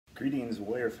Greetings,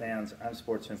 Warrior fans. I'm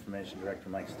Sports Information Director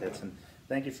Mike Stetson.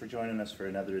 Thank you for joining us for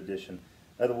another edition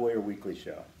of the Warrior Weekly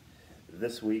Show.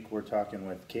 This week we're talking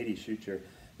with Katie Schutjer.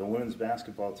 The women's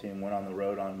basketball team went on the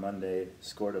road on Monday,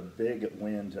 scored a big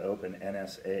win to open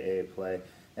NSAA play,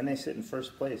 and they sit in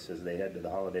first place as they head to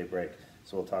the holiday break.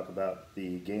 So we'll talk about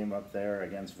the game up there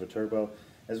against Viterbo,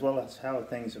 as well as how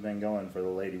things have been going for the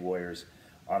Lady Warriors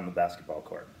on the basketball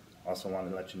court. Also wanted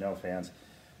to let you know, fans,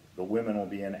 the women will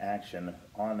be in action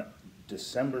on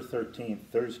December 13th,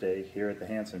 Thursday, here at the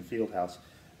Hanson Fieldhouse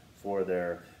for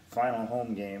their final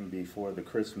home game before the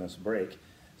Christmas break.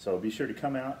 So be sure to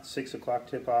come out, 6 o'clock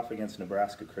tip-off against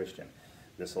Nebraska Christian.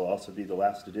 This will also be the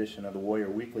last edition of the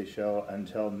Warrior Weekly Show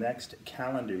until next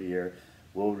calendar year.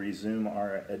 We'll resume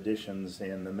our editions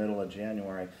in the middle of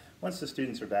January once the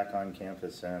students are back on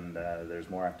campus and there's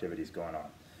more activities going on.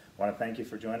 I want to thank you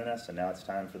for joining us, and now it's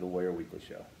time for the Warrior Weekly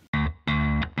Show.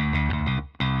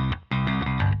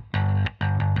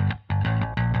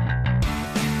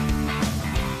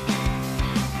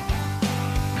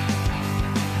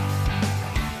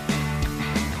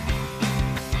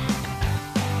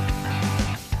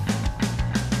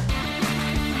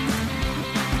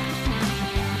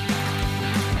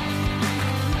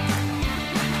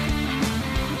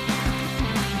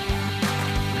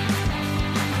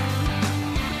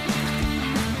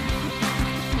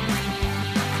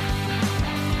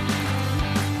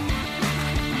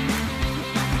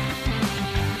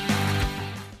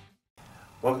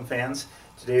 Welcome, fans.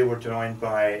 Today we're joined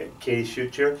by Katie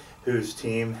Schutjer, whose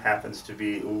team happens to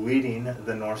be leading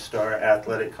the North Star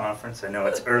Athletic Conference. I know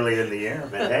it's early in the year,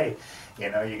 but hey,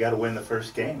 you know, you got to win the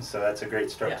first game, so that's a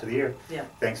great start to the year. Yeah.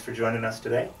 Thanks for joining us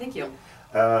today. Thank you.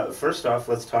 First off,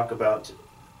 let's talk about,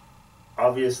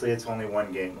 obviously it's only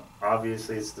one game.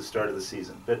 Obviously it's the start of the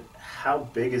season, but how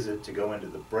big is it to go into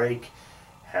the break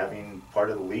having part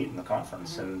of the lead in the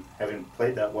conference and having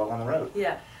played that well on the road?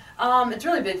 Yeah. It's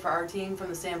really big for our team from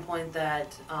the standpoint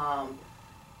that,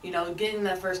 you know, getting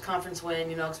that first conference win,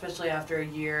 you know, especially after a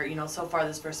year, you know, so far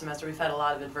this first semester we've had a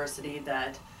lot of adversity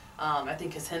that I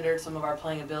think has hindered some of our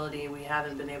playing ability. We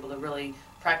haven't been able to really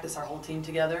practice our whole team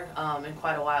together in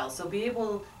quite a while. So being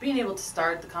able to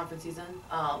start the conference season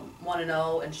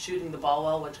 1-0 and shooting the ball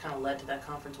well, which kind of led to that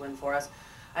conference win for us,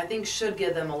 I think should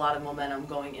give them a lot of momentum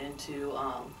going into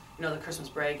you know, the Christmas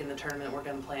break and the tournament we're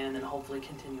going to play in, and then hopefully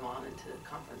continue on into the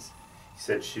conference. You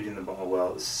said shooting the ball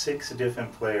well. 6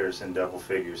 different players in double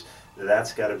figures.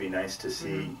 That's got to be nice to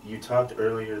see. You talked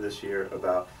earlier this year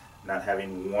about not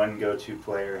having one go-to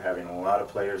player, having a lot of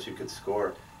players who could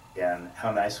score. And how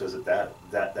nice was it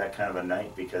that kind of a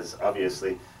night? Because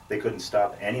obviously they couldn't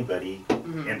stop anybody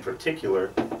in particular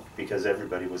because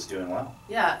everybody was doing well.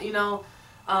 Yeah, you know,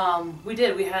 we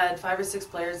did. We had 5 or 6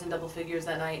 players in double figures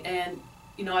that night, and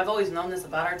you know, I've always known this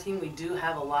about our team. We do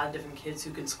have a lot of different kids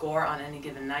who can score on any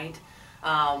given night.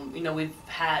 You know, we've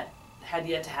had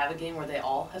yet to have a game where they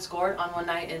all have scored on one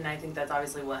night, and I think that's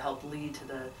obviously what helped lead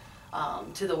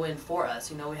to the win for us.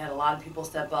 You know, we had a lot of people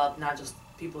step up, not just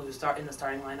people who start in the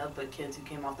starting lineup, but kids who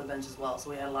came off the bench as well. So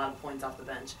we had a lot of points off the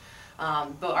bench.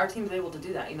 But our team's able to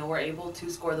do that. You know, we're able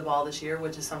to score the ball this year,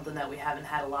 which is something that we haven't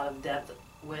had a lot of depth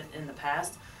with in the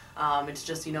past. It's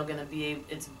just, you know,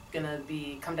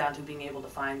 come down to being able to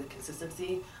find the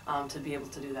consistency to be able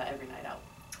to do that every night out.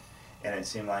 And it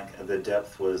seemed like the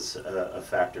depth was a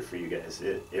factor for you guys.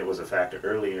 It was a factor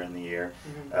earlier in the year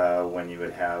when you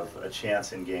would have a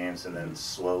chance in games and then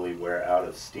slowly wear out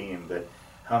of steam. But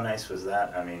how nice was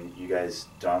that? I mean, you guys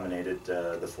dominated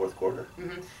the fourth quarter.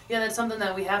 Yeah, that's something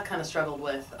that we have kind of struggled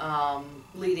with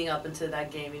leading up into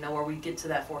that game, you know, where we get to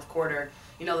that fourth quarter.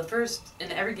 You know,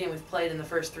 in every game we've played in the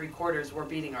first 3 quarters, we're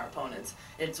beating our opponents.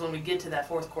 It's when we get to that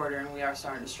fourth quarter and we are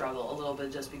starting to struggle a little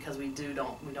bit just because we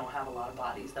don't have a lot of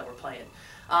bodies that we're playing.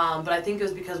 But I think it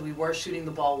was because we were shooting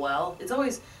the ball well. It's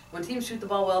always, when teams shoot the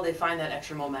ball well, they find that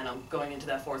extra momentum going into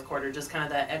that fourth quarter, just kind of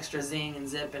that extra zing and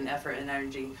zip and effort and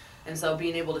energy. And so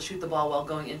being able to shoot the ball well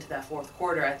going into that fourth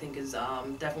quarter, I think is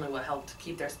definitely what helped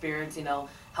keep their spirits, you know,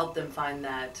 help them find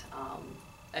that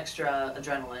extra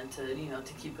adrenaline to, you know,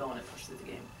 to keep going and push through the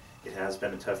game. It has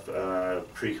been a tough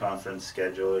pre-conference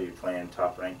schedule. You're playing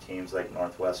top-ranked teams like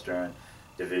Northwestern,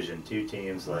 Division II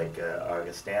teams like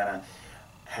Augustana.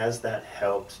 Has that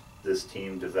helped this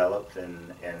team develop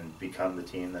and become the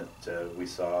team that we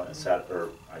saw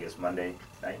Monday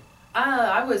night?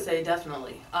 I would say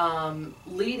definitely.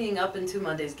 Leading up into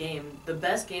Monday's game, the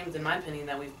best games, in my opinion,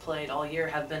 that we've played all year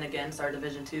have been against our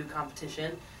Division II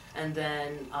competition, and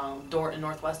then Dordt and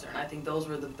Northwestern. I think those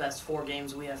were the best 4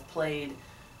 games we have played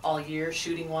all year,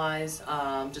 shooting-wise,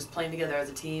 just playing together as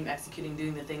a team, executing,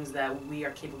 doing the things that we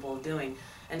are capable of doing.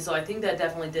 And so I think that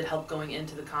definitely did help going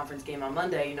into the conference game on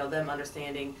Monday, you know, them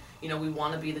understanding, you know, we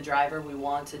want to be the driver, we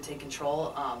want to take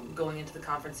control going into the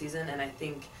conference season. And I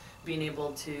think being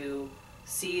able to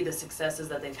see the successes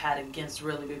that they've had against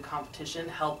really good competition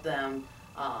help them,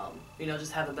 you know,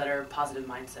 just have a better positive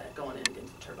mindset going in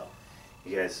against Viterbo.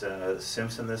 You guys,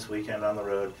 Simpson this weekend on the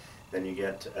road, then you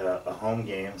get a home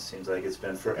game. Seems like it's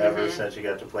been forever since you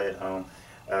got to play at home.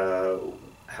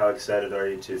 How excited are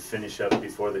you to finish up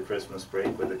before the Christmas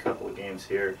break with a couple of games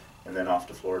here and then off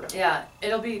to Florida? Yeah,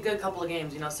 it'll be a good couple of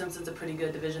games. You know, Simpson's a pretty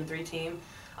good Division III team,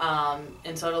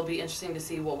 and so it'll be interesting to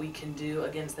see what we can do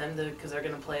against them because they're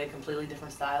going to play a completely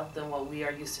different style than what we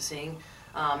are used to seeing.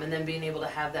 And then being able to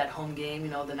have that home game, you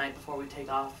know, the night before we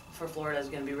take off for Florida is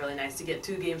going to be really nice to get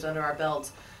 2 games under our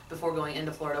belts before going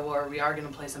into Florida, where we are going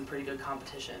to play some pretty good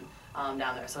competition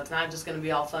down there. So it's not just going to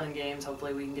be all fun and games.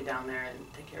 Hopefully we can get down there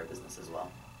and take care of business as well.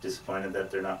 Disappointed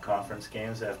that they're not conference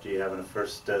games after you having a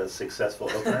first successful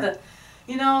opener?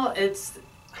 You know, it's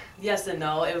yes and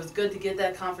no. It was good to get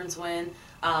that conference win.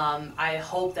 I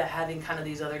hope that having kind of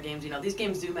these other games, you know, these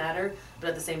games do matter, but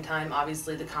at the same time,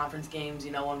 obviously the conference games,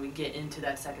 you know, when we get into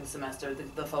that second semester,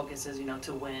 the focus is, you know,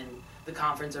 to win the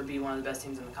conference or be one of the best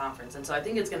teams in the conference. And so I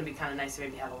think it's going to be kind of nice to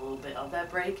maybe have a little bit of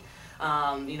that break,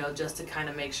 you know, just to kind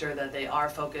of make sure that they are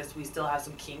focused. We still have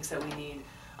some kinks that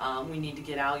we need to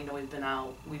get out. You know, we've been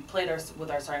out. We played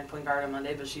with our starting point guard on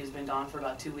Monday, but she's been gone for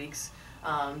about 2 weeks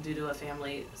due to a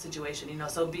family situation. You know,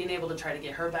 so being able to try to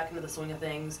get her back into the swing of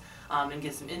things and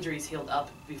get some injuries healed up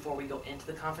before we go into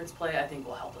the conference play, I think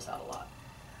will help us out a lot.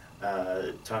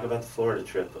 Talk about the Florida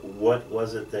trip. What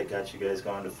was it that got you guys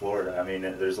going to Florida? I mean,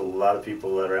 there's a lot of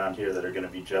people around here that are going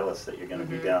to be jealous that you're going to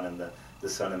be down in the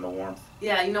sun and the warmth.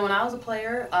 Yeah, you know, when I was a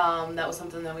player, that was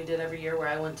something that we did every year where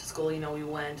I went to school. You know, we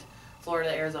went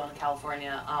Florida, Arizona,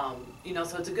 California. You know,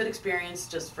 so it's a good experience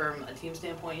just from a team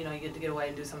standpoint. You know, you get to get away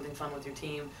and do something fun with your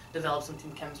team, develop some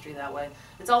team chemistry that way.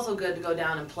 It's also good to go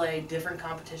down and play different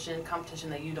competition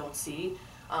that you don't see.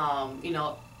 You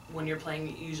know, when you're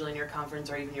playing usually in your conference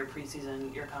or even your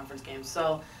preseason, your conference games.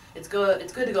 So it's good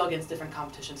to go against different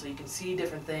competition so you can see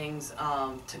different things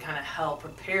to kind of help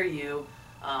prepare you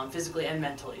physically and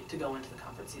mentally to go into the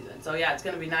conference season. So yeah, it's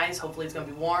going to be nice. Hopefully it's going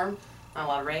to be warm. Not a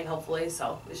lot of rain, hopefully,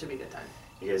 so it should be a good time.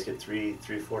 You guys get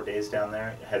 4 days down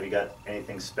there. Have you got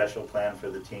anything special planned for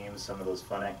the team? Some of those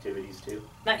fun activities too?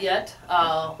 Not yet.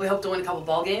 We hope to win a couple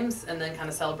ball games and then kind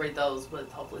of celebrate those with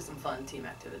hopefully some fun team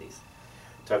activities.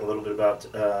 Talk a little bit about,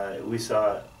 we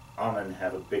saw Amon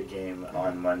have a big game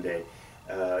on Monday.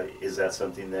 Is that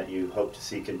something that you hope to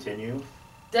see continue?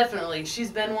 Definitely.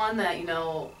 She's been one that, you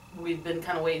know, we've been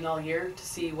kind of waiting all year to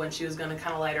see when she was going to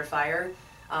kind of light her fire.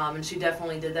 And she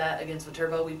definitely did that against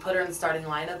Viterbo. We put her in the starting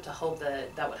lineup to hope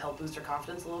that that would help boost her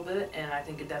confidence a little bit, and I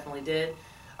think it definitely did.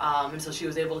 And so she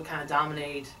was able to kind of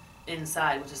dominate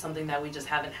inside, which is something that we just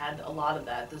haven't had a lot of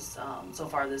that so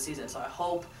far this season. So I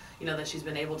hope, you know, that she's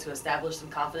been able to establish some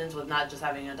confidence with not just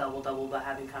having a double-double, but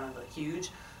having kind of a huge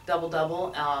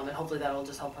double-double, and hopefully that'll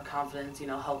just help her confidence, you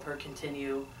know, help her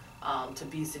continue to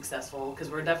be successful, because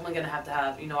we're definitely going to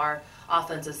have, you know, our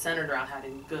offense is centered around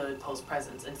having good post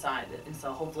presence inside it. And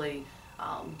so hopefully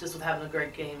just with having a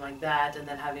great game like that and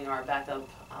then having our backup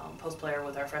post player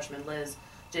with our freshman Liz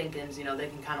Jenkins, you know, they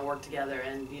can kind of work together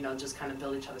and, you know, just kind of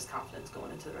build each other's confidence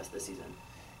going into the rest of the season.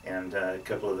 And a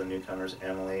couple of the newcomers,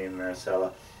 Emily and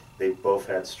Maricela, they both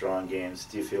had strong games.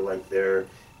 Do you feel like they're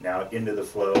now into the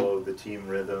flow, the team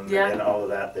rhythm, and all of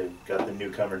that? They've got the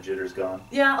newcomer jitters gone?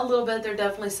 Yeah, a little bit. They're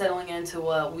definitely settling into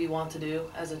what we want to do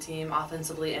as a team,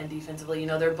 offensively and defensively. You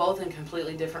know, they're both in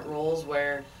completely different roles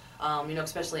where, you know,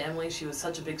 especially Emily, she was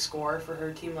such a big scorer for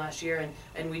her team last year,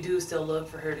 and we do still look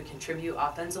for her to contribute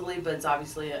offensively, but it's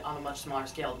obviously on a much smaller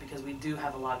scale because we do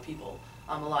have a lot of people,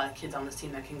 a lot of kids on this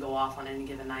team that can go off on any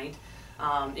given night.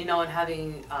 You know, and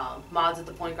having Mods at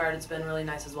the point guard, it's been really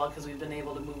nice as well because we've been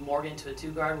able to move Morgan to a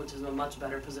 2 guard, which is a much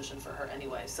better position for her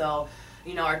anyway. So,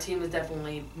 you know, our team is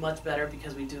definitely much better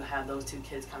because we do have those 2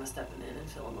 kids kind of stepping in and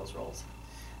filling those roles.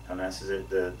 How nice is it?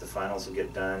 The finals will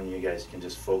get done. You guys can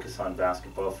just focus on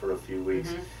basketball for a few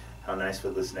weeks. How nice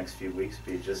would this next few weeks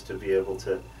be just to be able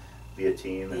to be a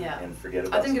team and forget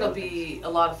about I think it'll be a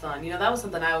lot of fun. You know, that was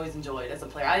something I always enjoyed as a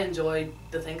player. I enjoyed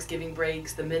the Thanksgiving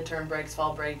breaks, the midterm breaks,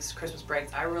 fall breaks, Christmas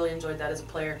breaks. I really enjoyed that as a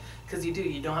player because you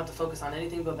don't have to focus on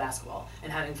anything but basketball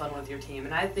and having fun with your team.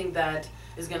 And I think that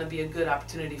is going to be a good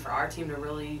opportunity for our team to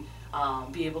really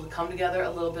be able to come together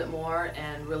a little bit more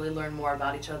and really learn more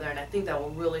about each other. And I think that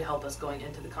will really help us going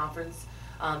into the conference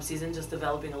season, just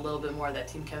developing a little bit more of that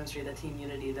team chemistry, that team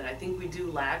unity that I think we do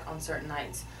lack on certain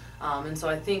nights. And so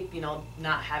I think, you know,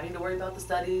 not having to worry about the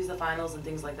studies, the finals, and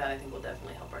things like that, I think will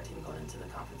definitely help our team going into the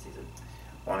conference season.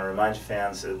 Want to remind you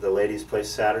fans, the ladies play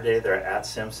Saturday. They're at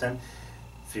Simpson.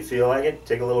 If you feel like it,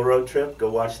 take a little road trip, go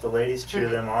watch the ladies, cheer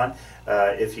them on.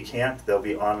 If you can't, they'll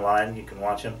be online. You can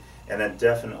watch them. And then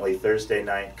definitely Thursday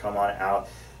night, come on out.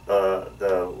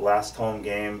 The last home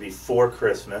game before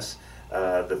Christmas,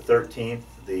 the 13th,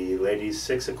 the ladies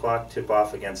 6 o'clock tip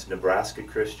off against Nebraska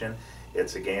Christian.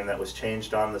 It's a game that was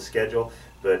changed on the schedule,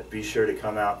 but be sure to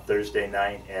come out Thursday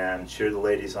night and cheer the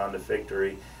ladies on to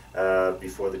victory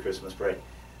before the Christmas break.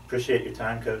 Appreciate your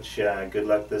time, Coach. Good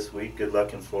luck this week. Good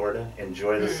luck in Florida.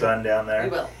 Enjoy the sun down there. We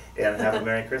will. And have a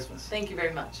Merry Christmas. Thank you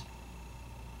very much.